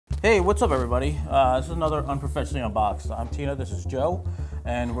Hey, what's up everybody? This is another Unprofessionally Unboxed. I'm Tina, this is Joe,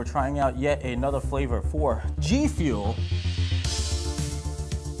 and we're trying out yet another flavor for GFeul.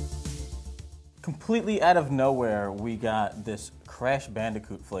 Completely out of nowhere, we got this Crash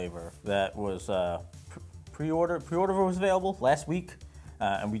Bandicoot flavor that was pre-order was available last week,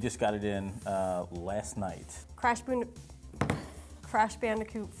 and we just got it in last night. Crash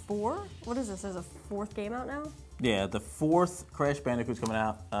Bandicoot 4? What is this? There's a fourth game out now? Yeah, the fourth Crash Bandicoot's coming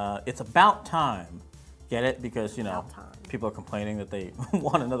out. It's about time. Get it? Because, you know, people are complaining that they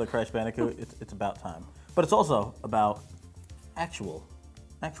want another Crash Bandicoot. It's about time. But it's also about actual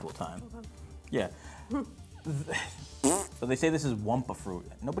time. Yeah. So they say this is Wumpa Fruit.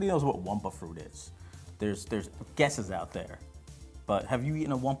 Nobody knows what Wumpa Fruit is. There's guesses out there. But have you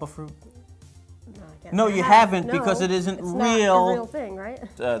eaten a Wumpa Fruit? No, you haven't, because it isn't real. It's not a real thing, right?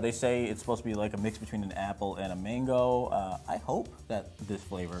 They say it's supposed to be like a mix between an apple and a mango. I hope that this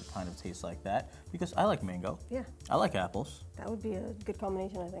flavor kind of tastes like that, because I like mango. Yeah. I like apples. That would be a good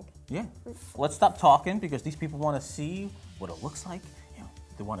combination, I think. Yeah. Let's stop talking, because these people want to see what it looks like. You know,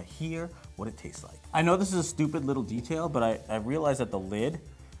 they want to hear what it tastes like. I know this is a stupid little detail, but I realize that the lid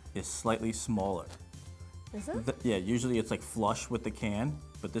is slightly smaller. Is it? Yeah, usually it's like flush with the can,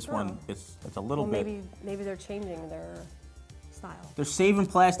 but this one, it's a little bit. Maybe they're changing their style. They're saving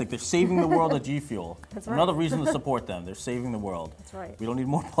plastic. They're saving the world of GFeul. That's right. Another reason to support them. They're saving the world. That's right. We don't need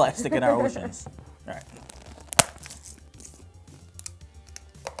more plastic in our oceans. All right.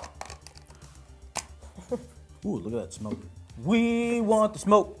 Ooh, look at that smoke. We want the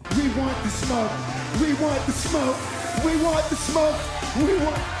smoke. We want the smoke. We want the smoke. We want the smoke. We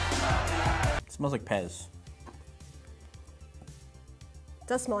want. It smells like Pez. It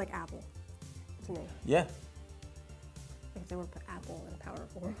does smell like apple to me. Yeah. Like if they were to put apple in a powder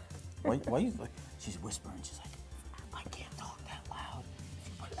form. Why you like? She's whispering. She's like, I can't talk that loud. If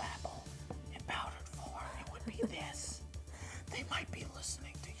you put apple in powdered form, it would be this. They might be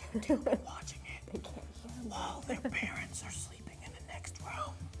listening to YouTube and watching it. They can't hear me. While their parents are sleeping in the next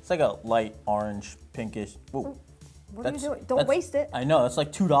room. It's like a light orange, pinkish. Ooh, what are you doing? Don't waste it. I know, that's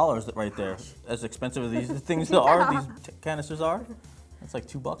like $2 right there. As expensive as these things are, these canisters are. It's like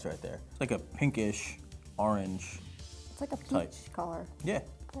 $2 right there. It's like a pinkish, orange. It's like a peach color. Yeah.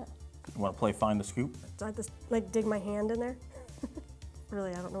 You want to play Find the Scoop? Do I have to like dig my hand in there?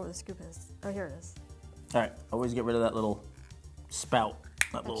 Really, I don't know where the scoop is. Oh, here it is. All right, always get rid of that little spout,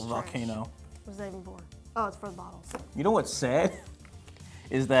 that little trash. volcano. What's that even for? Oh, it's for the bottles. You know what's sad?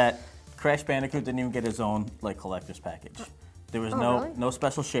 Is that Crash Bandicoot didn't even get his own like collector's package. There was really? no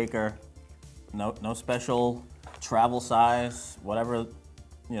special shaker, no special travel size, whatever,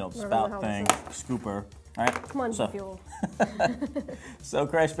 you know, spout thing, scooper. All right. Come on, GFeul. So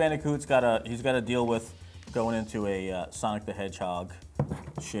Crash Bandicoot's he's got to deal with going into a Sonic the Hedgehog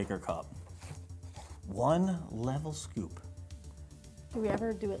shaker cup. One level scoop. Do we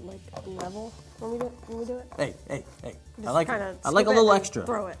ever do it like level when we do it? Hey. Just I like a little extra.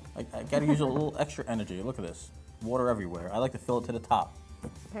 Throw it. I gotta use a little extra energy. Look at this. Water everywhere. I like to fill it to the top.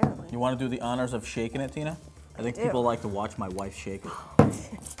 Apparently. You want to do the honors of shaking it, Tina? I think people like to watch my wife shake it.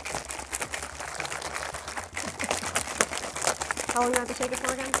 How long do you have to shake it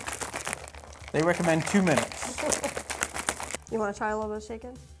for again? They recommend 2 minutes. You want to try a little bit of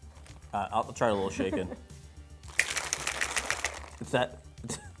shaking? I'll try a little shaking. It's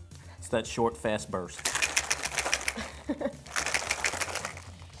that short, fast burst.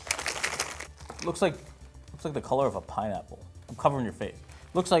 Looks like the color of a pineapple. I'm covering your face.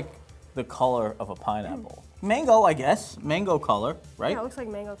 Looks like the color of a pineapple. Mango, I guess. Mango color, right? Yeah, it looks like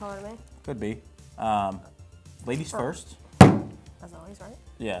mango color to me. Could be. Ladies first. As always, right?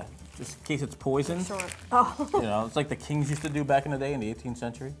 Yeah, just in case it's poisoned. Sure. Oh. You know, it's like the kings used to do back in the day in the 18th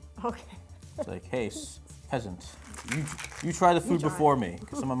century. Okay. It's like, hey, peasants, you try the food before me,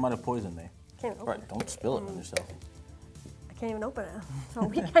 because someone might have poisoned me. Can't open Right, don't spill it on yourself. I can't even open it. So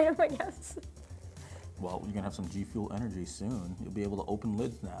weak I am, I guess. Well, you're gonna have some GFeul energy soon. You'll be able to open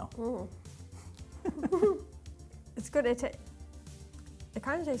lids now. It's good. It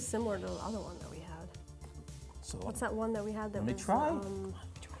kind of tastes similar to the other one that we had. So What's that one that we had that let me was? try.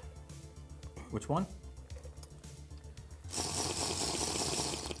 Which one?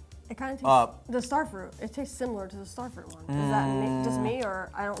 It kind of tastes the starfruit. It tastes similar to the starfruit one. Is that just me, or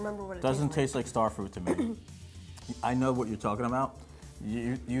I don't remember what it Doesn't tastes taste like starfruit to me. I know what you're talking about.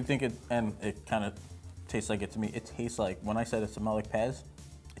 You think it, and it kind of tastes like it to me. It tastes like, when I said it smelled like Pez,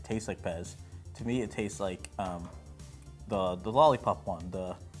 it tastes like Pez. To me, it tastes like the lollipop one,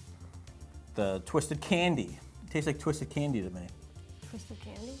 the twisted candy. It tastes like twisted candy to me. Twisted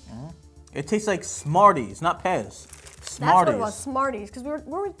candy? It tastes like Smarties, not Pez. That's what it was, Smarties. Because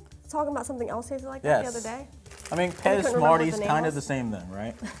were we talking about something else tasted like that the other day? I mean, Pez Smarties, kind of the same then,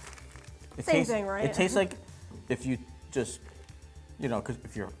 right? Same thing, right? It tastes like if you just, you know, because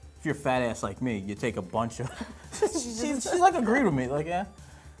if you're fat ass like me, you take a bunch of. she's like agreed with me, like yeah.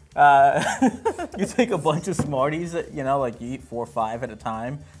 You take a bunch of Smarties, you know, like you eat 4 or 5 at a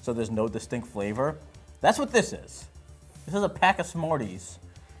time, so there's no distinct flavor. That's what this is. This is a pack of Smarties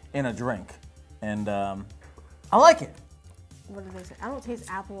in a drink, and I like it. What did they say? I don't taste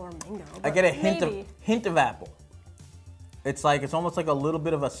apple or mango. I get a hint of apple. It's almost like a little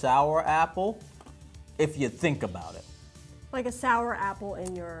bit of a sour apple, if you think about it. Like a sour apple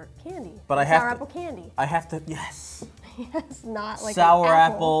in your candy. But like sour apple candy. I have to, yes. Yes, not like sour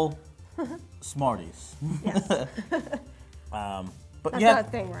an apple. Smarties. Yes. But that's not a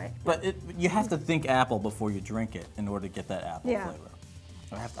thing, right? But you have to think apple before you drink it in order to get that apple flavor.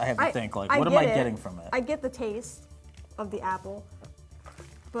 I have to think, like, what am I getting from it? I get the taste of the apple,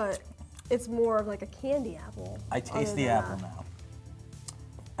 but it's more of like a candy apple. I taste the apple now.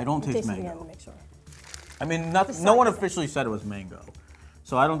 I don't taste mango. Again to make sure. I mean, no one officially said it was mango,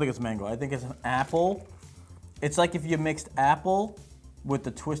 so I don't think it's mango. I think it's an apple. It's like if you mixed apple with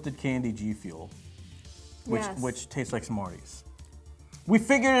the twisted candy GFeul, which tastes like Smarties. We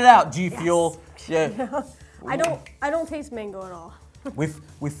figured it out, GFeul. Yes. Yeah. I don't taste mango at all.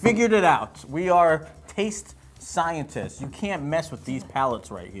 We figured it out. We are taste scientists. You can't mess with these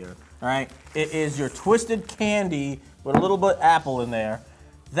palettes right here. All right, it is your twisted candy with a little bit of apple in there.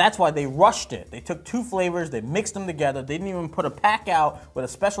 That's why they rushed it. They took 2 flavors, they mixed them together. They didn't even put a pack out with a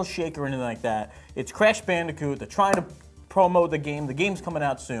special shaker or anything like that. It's Crash Bandicoot. They're trying to promote the game. The game's coming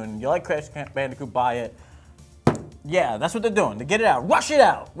out soon. You like Crash Bandicoot, buy it. Yeah, that's what they're doing. To get it out, rush it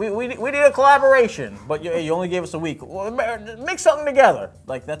out. We need a collaboration, but you only gave us a week. Well, mix something together.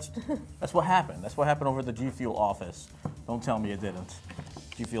 Like that's what happened. That's what happened over at the GFeul office. Don't tell me it didn't.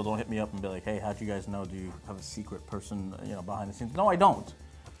 GFeul, don't hit me up and be like, hey, how'd you guys know? Do you have a secret person, you know, behind the scenes? No, I don't.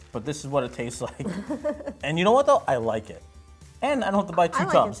 But this is what it tastes like. And you know what though? I like it. And I don't have to buy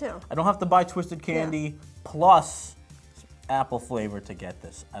 2 tubs. It too. I don't have to buy twisted candy plus apple flavor to get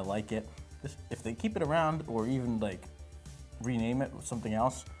this. I like it. If they keep it around or even like rename it with something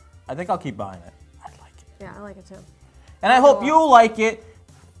else, I think I'll keep buying it. I like it. Yeah, I like it too. And I hope you like it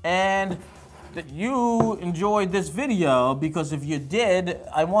and that you enjoyed this video, because if you did,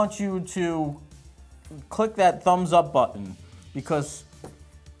 I want you to click that thumbs up button, because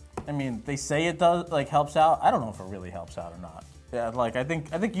I mean, they say it does, like, helps out. I don't know if it really helps out or not. Yeah, like I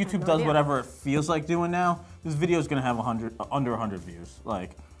think YouTube does whatever it feels like doing now. This video is gonna have under 100 views,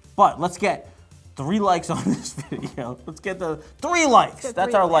 like. But let's get 3 likes on this video. Let's get the 3 likes.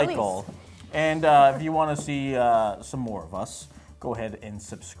 That's our like goal. And if you want to see some more of us, go ahead and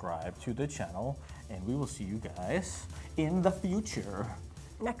subscribe to the channel. And we will see you guys in the future.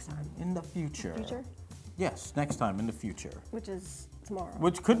 Next time. In the future. Future? Yes, next time in the future. Which is tomorrow.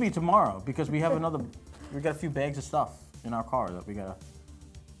 Which could be tomorrow, because we have we got a few bags of stuff in our car that we gotta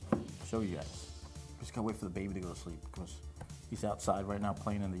show you guys. We just gotta wait for the baby to go to sleep, because he's outside right now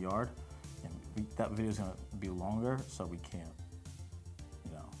playing in the yard, and that video's gonna be longer, so we can't,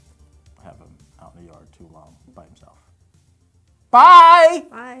 you know, have him out in the yard too long by himself. Bye!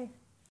 Bye.